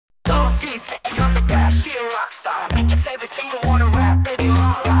OT, sitting on the dash, she a rock star. Make your favorite single wanna rap, baby,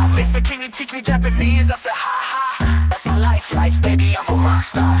 la la. They say, can you teach me Japanese? I said, ha ha. That's my life, baby, I'm a rock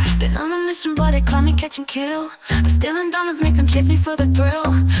star. Been on a mission, but they call me catch and kill. But stealing diamonds make them chase me for the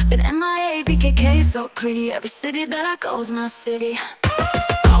thrill. Been MIA, BKK, so pretty. Every city that I go's my city.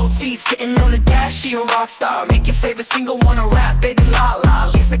 OT, sitting on the dash, she a rock star. Make your favorite single wanna rap, baby, la la.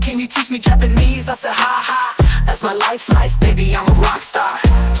 Lisa, can you teach me Japanese? I said, ha ha. That's my life, baby, I'm a rock star.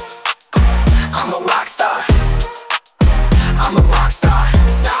 I'm a rock star. I'm a rock star.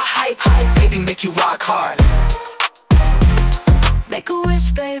 It's not hype, baby, make you rock hard. Make a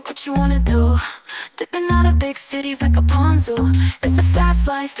wish, babe, what you wanna do? Dipping out of big cities like a Ponzu. It's a fast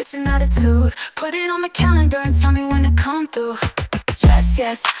life, it's an attitude. Put it on the calendar and tell me when to come through. Yes,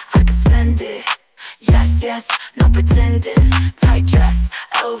 yes, I can spend it. Yes, yes, no pretending. Tight dress,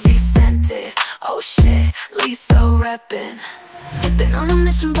 LV scented. Oh shit, Lisa reppin'. Been on a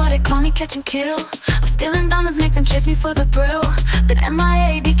mission, but they call me catch and kill. I'm stealing diamonds, make them chase me for the thrill. Been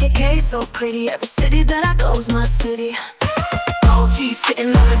MIA, BKK, so pretty. Every city that I go's my city. OT, sitting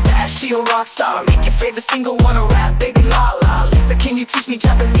on the dash, she a rock star. Make your favorite single wanna rap, baby, la la. Lisa, can you teach me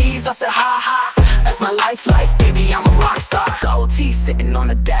Japanese? I said, ha ha. That's my life, baby, I'm a rock star. OT, sitting on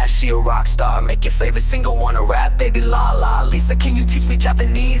the dash, she a rock star. Make your favorite single wanna rap, baby, la la. Lisa, can you teach me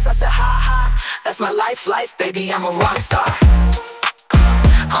Japanese? I said, ha ha. That's my life, baby, I'm a rock star.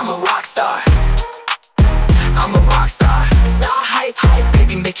 I'm a rock star. I'm a rock star. It's not hype,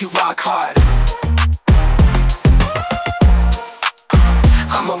 baby, make you rock hard.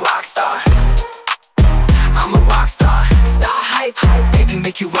 I'm a rock star. I'm a rock star. It's not hype, baby,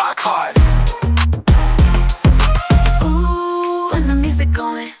 make you rock hard. Ooh, and the music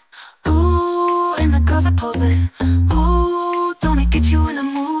going. Ooh, and the girls are posing. Ooh, don't it get you in the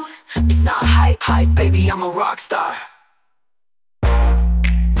mood? It's not hype, baby, I'm a rock star. And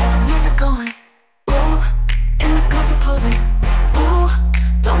the music going. Ooh, and the girls are posing. Ooh,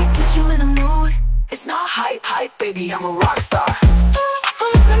 don't it get you in the mood? It's not hype, baby, I'm a rock star.